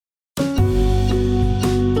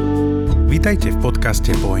Vítajte v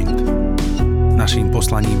podcaste Point. Naším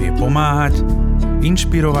poslaním je pomáhať,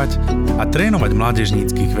 inšpirovať a trénovať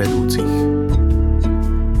mládežníckych vedúcich.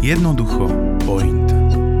 Jednoducho Point.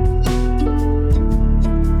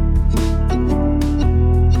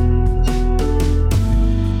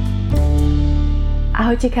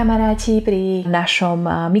 Ahojte kamaráti, pri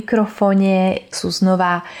našom mikrofóne sú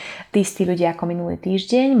znova tí istí ľudia ako minulý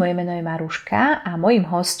týždeň. Moje meno je Maruška a mojím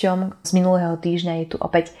hosťom z minulého týždňa je tu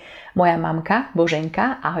opäť moja mamka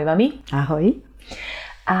Boženka. Ahoj mami. Ahoj.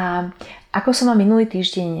 A ako som vám minulý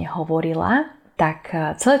týždeň hovorila, tak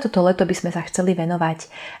celé toto leto by sme sa chceli venovať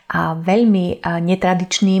veľmi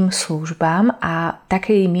netradičným službám a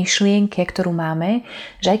takej myšlienke, ktorú máme,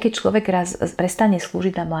 že aj keď človek raz prestane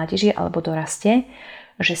slúžiť na mládeži alebo dorastie,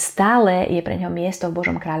 že stále je pre ňo miesto v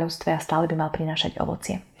Božom kráľovstve a stále by mal prinášať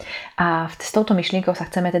ovocie. A s touto myšlienkou sa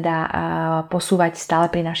chceme teda posúvať stále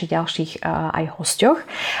pri našich ďalších aj hosťoch,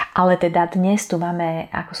 ale teda dnes tu máme,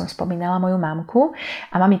 ako som spomínala, moju mamku.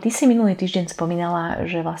 A mami, ty si minulý týždeň spomínala,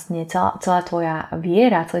 že vlastne celá tvoja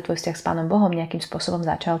viera, celý tvoj vzťah s Pánom Bohom nejakým spôsobom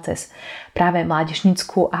začal cez práve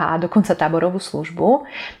mládežnícku a dokonca táborovú službu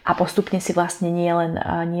a postupne si vlastne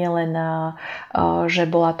nie len že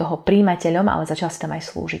bola toho príjimateľom, ale začala si tam aj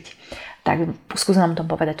slúžiť. Tak skús nám o tom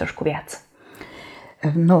povedať trošku viac.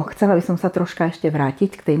 No, chcela by som sa troška ešte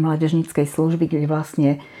vrátiť k tej mládežníckej službe, kde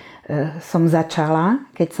vlastne som začala,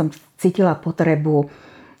 keď som cítila potrebu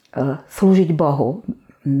slúžiť Bohu.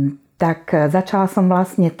 Tak začala som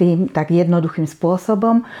vlastne tým tak jednoduchým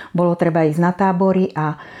spôsobom. Bolo treba ísť na tábory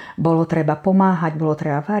a bolo treba pomáhať, bolo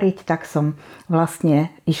treba variť, tak som vlastne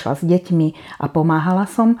išla s deťmi a pomáhala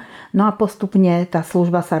som. No a postupne tá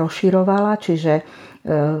služba sa rozširovala, čiže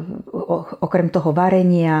okrem toho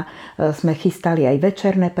varenia sme chystali aj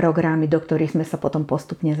večerné programy, do ktorých sme sa potom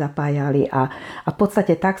postupne zapájali a v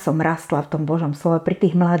podstate tak som rastla v tom Božom slove pri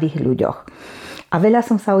tých mladých ľuďoch. A veľa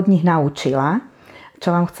som sa od nich naučila, čo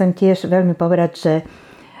vám chcem tiež veľmi povedať,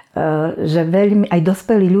 že veľmi aj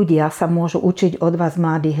dospelí ľudia sa môžu učiť od vás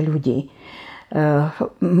mladých ľudí.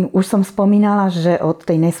 Už som spomínala, že od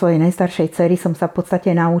tej svojej najstaršej dcery som sa v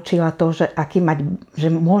podstate naučila to, že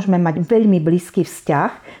môžeme mať veľmi blízky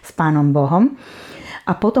vzťah s Pánom Bohom.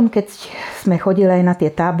 A potom, keď sme chodili aj na tie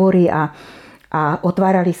tábory a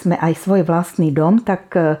otvárali sme aj svoj vlastný dom,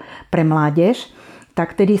 tak pre mládež,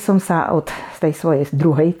 tak tedy som sa od tej svojej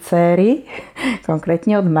druhej dcéry,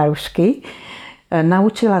 konkrétne od Marušky,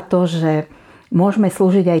 naučila to, že môžeme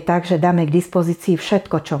slúžiť aj tak, že dáme k dispozícii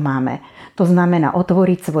všetko, čo máme. To znamená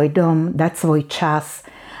otvoriť svoj dom, dať svoj čas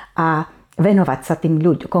a venovať sa tým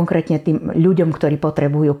konkrétne tým ľuďom, ktorí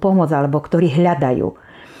potrebujú pomoc alebo ktorí hľadajú.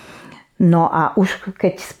 No a už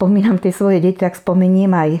keď spomínam tie svoje deti, tak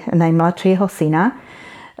spomeniem aj najmladšieho syna,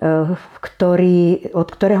 od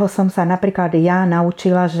ktorého som sa napríklad ja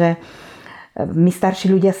naučila, že my starší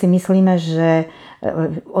ľudia si myslíme, že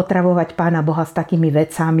otravovať Pána Boha s takými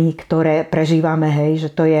vecami, ktoré prežívame, hej, že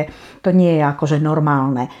to nie je akože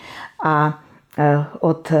normálne. A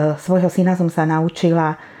od svojho syna som sa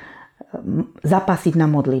naučila zapasiť na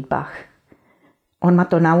modlitbách. On ma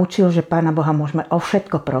to naučil, že Pána Boha môžeme o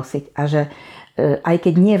všetko prosiť a že aj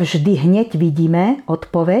keď nie vždy hneď vidíme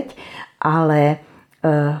odpoveď, ale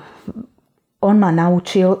on ma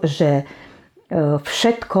naučil, že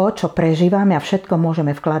všetko, čo prežívame a všetko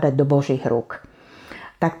môžeme vkladať do Božích rúk.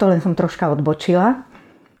 Takto len som troška odbočila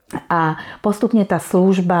a postupne tá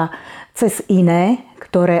služba cez iné,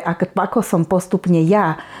 ktoré ako som postupne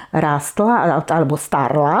ja rástla alebo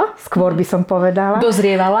starla, skôr by som povedala.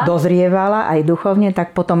 Dozrievala aj duchovne,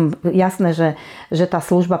 tak potom jasné, že tá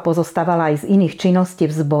služba pozostávala aj z iných činností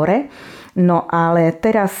v zbore. No ale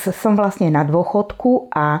teraz som vlastne na dôchodku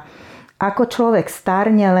a ako človek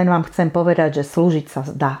starne, len vám chcem povedať, že slúžiť sa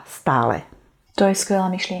dá stále. To je skvelá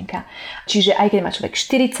myšlienka. Čiže aj keď má človek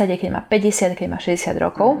 40, aj keď má 50, keď má 60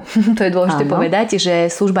 rokov, to je dôležité povedať, že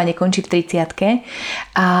služba nekončí v 30-ke.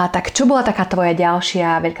 A tak čo bola taká tvoja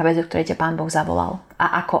ďalšia veľká vec, do ktorej ťa Pán Boh zavolal?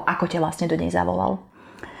 A ako ťa vlastne do nej zavolal?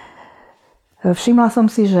 Všimla som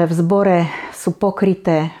si, že v zbore sú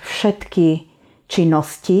pokryté všetky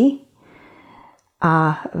činnosti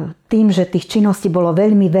a tým, že tých činností bolo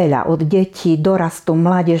veľmi veľa, od detí, dorastu,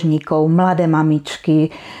 mládežníkov, mladé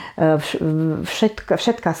mamičky,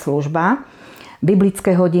 všetká služba,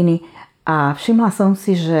 biblické hodiny a všimla som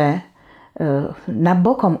si, že na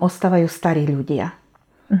bokom ostávajú starí ľudia.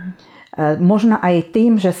 Možno aj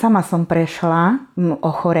tým, že sama som prešla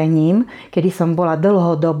ochorením, kedy som bola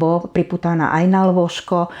dlhodobo pripútaná aj na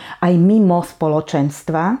lôžko, aj mimo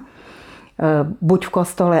spoločenstva, buď v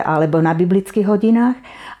kostole alebo na biblických hodinách.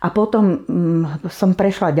 A potom som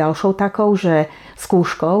prešla ďalšou takou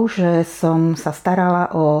skúškou, že som sa starala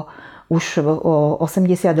o už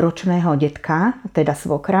 80-ročného detka, teda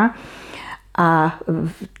svokra. A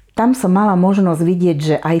tam som mala možnosť vidieť,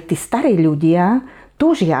 že aj tí starí ľudia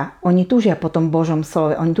oni túžia po tom Božom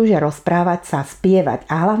slove, oni túžia rozprávať sa, spievať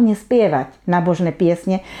a hlavne spievať nábožné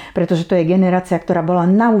piesne, pretože to je generácia, ktorá bola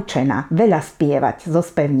naučená veľa spievať zo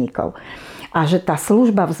spevníkov. A že tá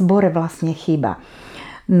služba v zbore vlastne chýba.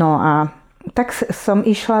 No a tak som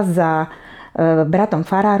išla za bratom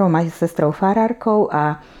farárom aj sestrou farárkou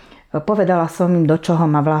a povedala som im, do čoho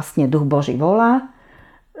ma vlastne Duch Boží volá,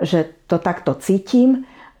 že to takto cítim,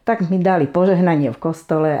 tak mi dali požehnanie v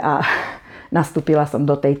kostole a nastúpila som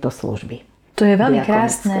do tejto služby. To je veľmi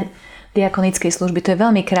krásne. Diakonickej služby. To je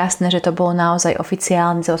veľmi krásne, že to bolo naozaj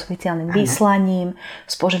oficiálne, s oficiálnym vyslaním,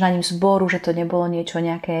 s požehnaním zboru, že to nebolo niečo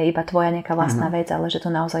nejaké, iba tvoja nejaká vlastná vec, ale že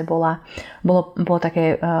to naozaj bolo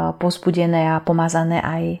také povzbudené a pomazané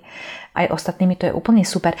aj ostatnými. To je úplne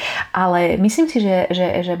super. Ale myslím si,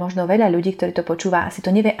 že možno veľa ľudí, ktorí to počúva, asi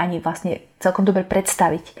to nevie ani vlastne celkom dobre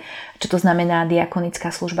predstaviť, čo to znamená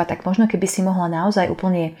diakonická služba. Tak možno keby si mohla naozaj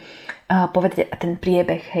úplne povedať ten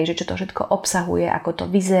priebeh, hej, že čo to všetko obsahuje, ako to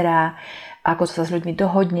vyzerá, ako to sa s ľuďmi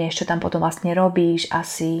dohodneš, čo tam potom vlastne robíš,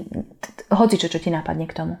 asi hocičo, čo ti napadne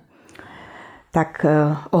k tomu. Tak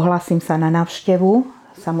ohlásim sa na návštevu,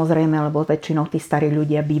 samozrejme, lebo väčšinou tí starí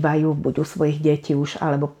ľudia bývajú buď u svojich detí už,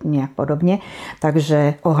 alebo nejak podobne.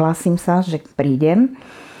 Takže ohlásim sa, že prídem.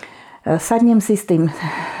 Sadnem si s tým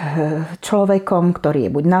človekom,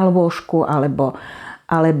 ktorý je buď na lôžku, alebo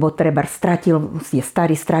treba je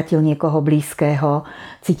starý, stratil niekoho blízkeho,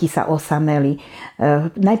 cíti sa osamelý.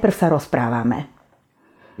 Najprv sa rozprávame.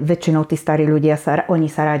 Väčšinou tí starí ľudia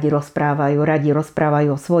oni sa radi rozprávajú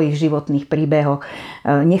o svojich životných príbehoch.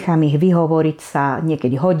 Nechám ich vyhovoriť sa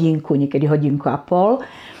niekedy hodinku a pol.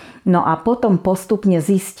 No a potom postupne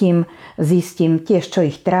zistím tiež, čo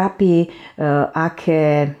ich trápi,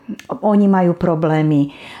 aké oni majú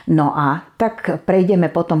problémy. No a tak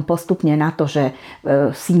prejdeme potom postupne na to, že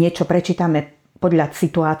si niečo prečítame podľa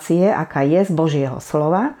situácie, aká je z Božieho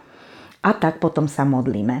slova, a tak potom sa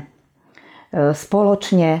modlíme.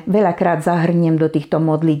 Spoločne veľakrát zahrniem do týchto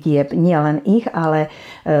modlitieb nielen ich, ale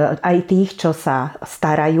aj tých, čo sa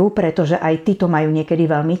starajú, pretože aj tí to majú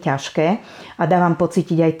niekedy veľmi ťažké a dávam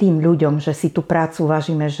pocítiť aj tým ľuďom, že si tú prácu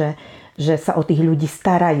vážime, že sa o tých ľudí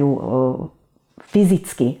starajú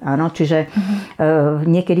fyzicky. Áno? Čiže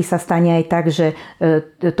niekedy sa stane aj tak, že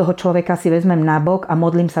toho človeka si vezmem nabok a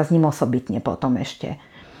modlím sa s ním osobitne potom ešte.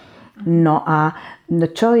 No a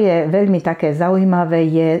čo je veľmi také zaujímavé,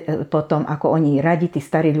 je potom, ako oni radi, tí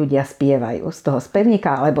starí ľudia spievajú z toho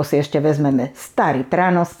spevníka, alebo si ešte vezmeme starý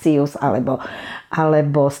Tranoscius, alebo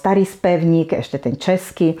starý spevník, ešte ten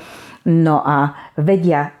český. No a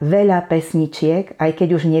vedia veľa pesničiek, aj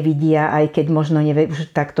keď už nevidia, aj keď možno nevie už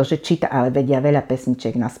takto, že číta, ale vedia veľa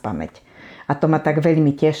pesničiek naspamäť. A to ma tak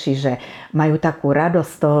veľmi teší, že majú takú radosť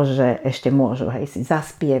z toho, že ešte môžu si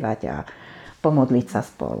zaspievať a pomodliť sa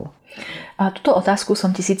spolu. A túto otázku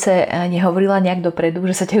som ti síce nehovorila nejak dopredu,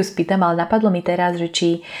 že sa ťa ju spýtam, ale napadlo mi teraz, že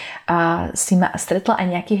či si stretla aj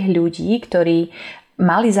nejakých ľudí, ktorí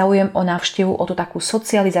mali záujem o návštevu, o tú takú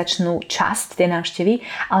socializačnú časť tej návštevy,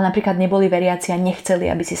 ale napríklad neboli veriaci a nechceli,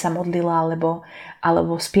 aby si sa modlila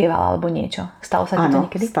alebo spievala alebo niečo. Stalo sa ti to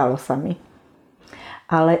niekedy? Áno, stalo sa mi.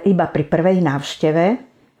 Ale iba pri prvej návšteve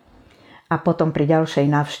a potom pri ďalšej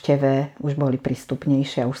návšteve už boli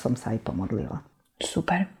prístupnejšie a už som sa aj pomodlila.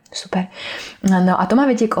 Super. No a to ma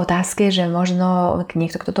vedie k otázke, že možno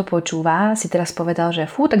niekto, kto to počúva, si teraz povedal,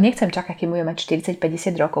 že tak nechcem čakať, kým budem mať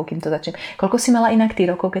 40-50 rokov, kým to začnem. Koľko si mala inak ty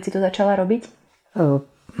rokov, keď si to začala robiť?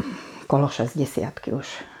 Okolo 60 už.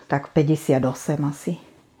 Tak 58 asi.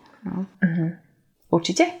 No.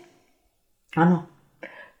 Určite? Áno.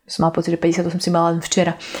 Som mal pocit, že 58 si mala len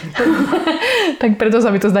včera. Tak preto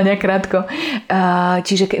sa mi to zdá nejak krátko.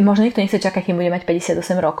 Čiže možno niekto nechce čakať, kým bude mať 58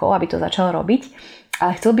 rokov, aby to začal robiť,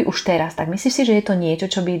 ale chcel by už teraz. Tak myslíš si, že je to niečo,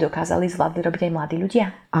 čo by zvládli robiť aj mladí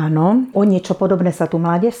ľudia? Áno, o niečo podobné sa tu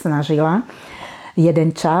mládež snažila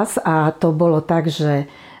jeden čas a to bolo tak, že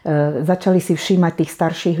začali si všímať tých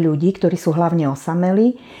starších ľudí, ktorí sú hlavne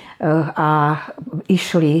osamelí a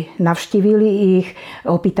navštívili ich,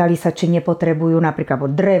 opýtali sa, či nepotrebujú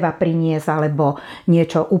napríklad dreva priniesť, alebo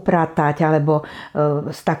niečo upratať, alebo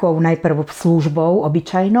s takou najprv službou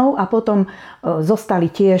obyčajnou a potom zostali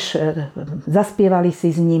tiež, zaspievali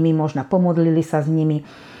si s nimi, možno pomodlili sa s nimi.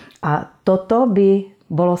 A toto by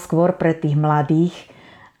bolo skôr pre tých mladých,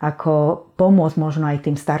 ako pomôcť možno aj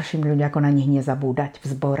tým starším ľuďom, ako na nich nezabúdať v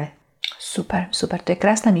zbore. Super, to je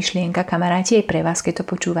krásna myšlienka, kamaráti, aj pre vás, keď to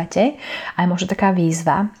počúvate. Aj možno taká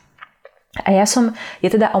výzva. A ja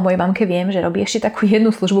teda o mojej mamke viem, že robí ešte takú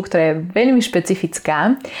jednu službu, ktorá je veľmi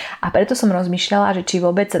špecifická a preto som rozmýšľala, že či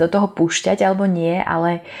vôbec sa do toho púšťať alebo nie,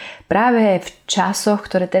 ale práve v časoch,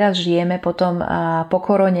 ktoré teraz žijeme, potom po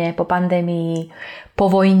korone, po pandémii, po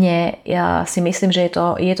vojne, ja si myslím, že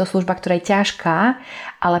je to služba, ktorá je ťažká,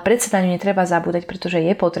 ale predsa na ňu netreba zabúdať, pretože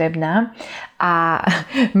je potrebná. A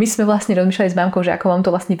my sme vlastne rozmýšľali s mamkou, že ako vám to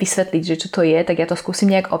vlastne vysvetliť, že čo to je, tak ja to skúsim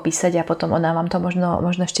nejak opísať a potom ona vám to možno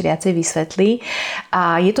ešte viacej vysvetlí.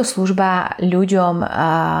 A je to služba ľuďom,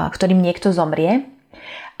 ktorým niekto zomrie.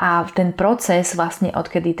 A ten proces vlastne,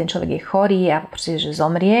 odkedy ten človek je chorý a že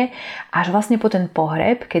zomrie, až vlastne po ten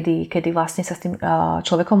pohreb, kedy vlastne sa s tým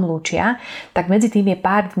človekom lúčia, tak medzi tým je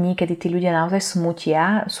pár dní, kedy tí ľudia naozaj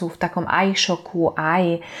smutia, sú v takom aj šoku,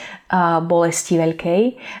 aj bolesti veľkej,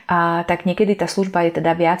 tak niekedy tá služba je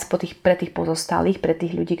teda viac pre tých pozostalých, pre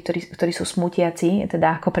tých ľudí, ktorí sú smutiaci,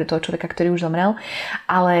 teda ako pre toho človeka, ktorý už zomrel.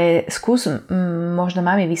 Ale skús možno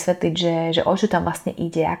mami vysvetliť, že o čo tam vlastne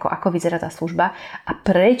ide, ako vyzerá tá služba a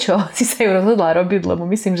prečo si sa ju rozhodla robiť, lebo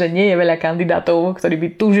myslím, že nie je veľa kandidátov, ktorí by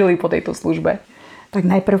túžili po tejto službe. Tak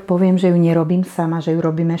najprv poviem, že ju nerobím sama, že ju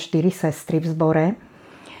robíme 4 sestry v zbore.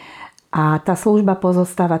 A tá služba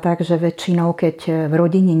pozostáva tak, že väčšinou, keď v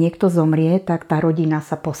rodine niekto zomrie, tak tá rodina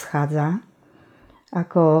sa poschádza.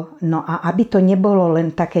 No a aby to nebolo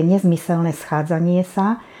len také nezmyselné schádzanie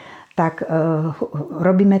sa, tak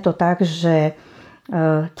robíme to tak, že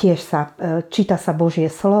tiež číta sa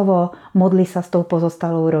Božie slovo, modlí sa s tou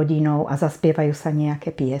pozostalou rodinou a zaspievajú sa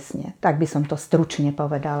nejaké piesne. Tak by som to stručne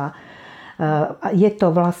povedala. Je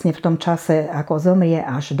to vlastne v tom čase, ako zomrie,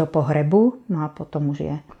 až do pohrebu, no a potom už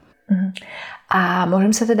je. A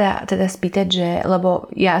môžem sa teda spýtať, že, lebo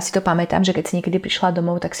ja si to pamätám, že keď si niekedy prišla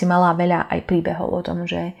domov, tak si mala veľa aj príbehov o tom,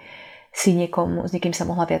 že si s niekým sa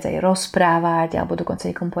mohla viac aj rozprávať alebo dokonca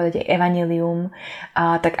niekomu povedať aj evanjelium.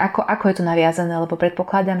 Tak ako je to naviazané? Lebo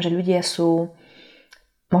predpokladám, že ľudia sú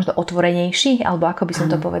možno otvorenejší, alebo ako by som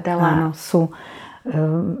to povedala? Áno, sú.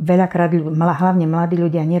 Veľakrát, hlavne mladí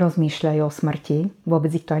ľudia nerozmýšľajú o smrti,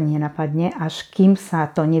 vôbec ich to ani nenapadne, až kým sa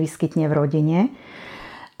to nevyskytne v rodine.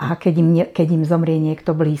 A keď im zomrie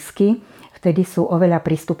niekto blízky, vtedy sú oveľa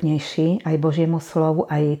prístupnejší aj Božiemu slovu,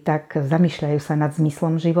 aj tak zamýšľajú sa nad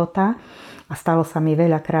zmyslom života. A stalo sa mi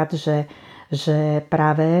veľakrát, že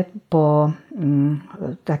práve po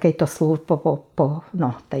takejto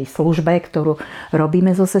tej službe, ktorú robíme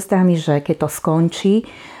so sestrami, že keď to skončí,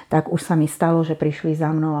 tak už sa mi stalo, že prišli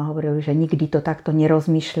za mnou a hovorili, že nikdy to takto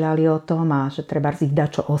nerozmýšľali o tom a že treba ich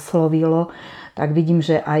dačo oslovilo. Tak vidím,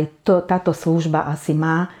 že aj táto služba asi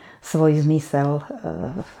má svoj zmysel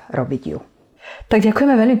robiť ju. Tak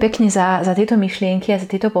ďakujeme veľmi pekne za tieto myšlienky a za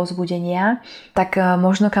tieto povzbudenia. Tak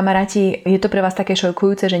možno, kamaráti, je to pre vás také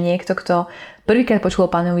šokujúce, že niekto, kto prvýkrát počul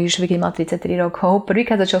o Pánovi Ježišovi, keď mal 33 rokov,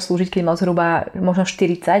 prvýkrát začal slúžiť, keď mal zhruba možno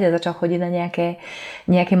 40 a začal chodiť na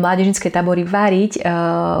nejaké mládežnícke tábory variť.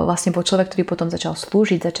 Vlastne bol človek, ktorý potom začal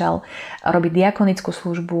slúžiť, začal robiť diakonickú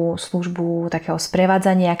službu takého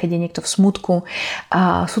sprevádzania, keď je niekto v smutku.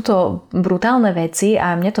 Sú to brutálne veci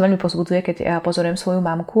a mňa to veľmi povzbudzuje, keď ja pozorujem svoju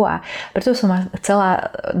mamku a preto som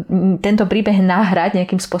chcela tento príbeh nahrať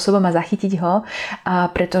nejakým spôsobom a zachytiť ho,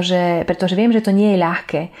 pretože viem, že to nie je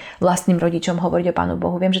ľahké vlastným rodičom hovoriť o Pánu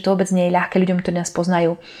Bohu. Viem, že to vôbec nie je ľahké ľuďom, ktorí nás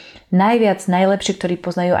poznajú najlepšie, ktorí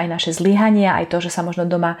poznajú aj naše zlyhania, aj to, že sa možno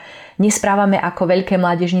doma nesprávame ako veľké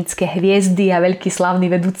mládežnícke hviezdy a veľkí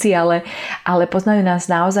slavní vedúci, ale poznajú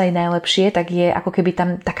nás naozaj najlepšie, tak je ako keby tam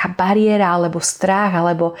taká bariéra, alebo strach,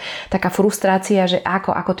 alebo taká frustrácia, že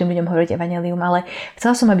ako tým ľuďom hovoriť evanjelium. Ale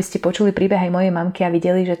chcela som, aby ste počuli príbeh aj mojej mamky a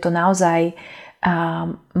videli, že to naozaj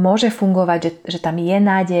môže fungovať, že tam je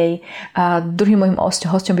nádej. Druhým môjim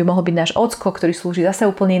hosťom by mohol byť náš ocko, ktorý slúži zase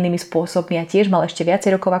úplne inými spôsobmi a tiež mal ešte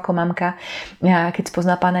viacej rokov ako mamka, keď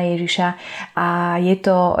spoznal Pána Ježiša. A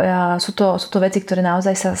sú to veci, ktoré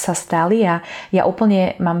naozaj sa stali a ja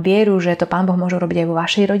úplne mám vieru, že to Pán Boh môže robiť aj vo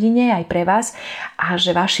vašej rodine, aj pre vás a že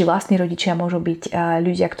vaši vlastní rodičia môžu byť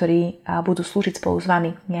ľudia, ktorí budú slúžiť spolu s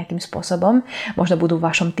vami nejakým spôsobom, možno budú v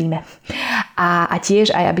vašom týme. A tiež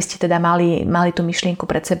aj, aby ste teda mali tú myšlienku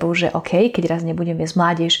pred sebou, že OK, keď raz nebudem viesť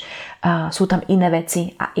mládež, sú tam iné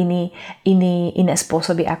veci a iné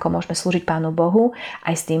spôsoby, ako môžeme slúžiť Pánu Bohu,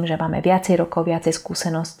 aj s tým, že máme viacej rokov, viacej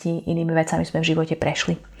skúseností, inými vecami sme v živote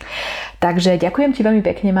prešli. Takže ďakujem ti veľmi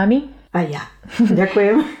pekne, mami. A ja.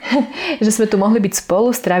 Ďakujem. Že sme tu mohli byť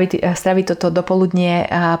spolu, stráviť toto dopoludnie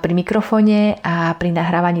pri mikrofóne a pri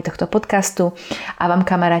nahrávaní tohto podcastu. A vám,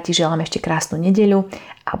 kamaráti, želám ešte krásnu nedeľu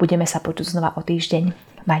a budeme sa počuť znova o týždeň.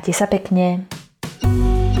 Majte sa pekne.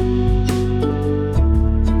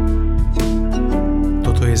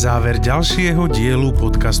 Toto je záver ďalšieho dielu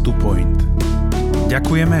podcastu Point.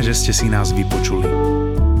 Ďakujeme, že ste si nás vypočuli.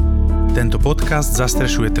 Tento podcast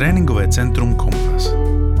zastrešuje tréningové centrum Kompas.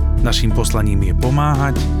 Naším poslaním je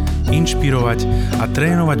pomáhať, inšpirovať a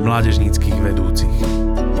trénovať mládežníckych vedúcich.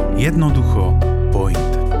 Jednoducho,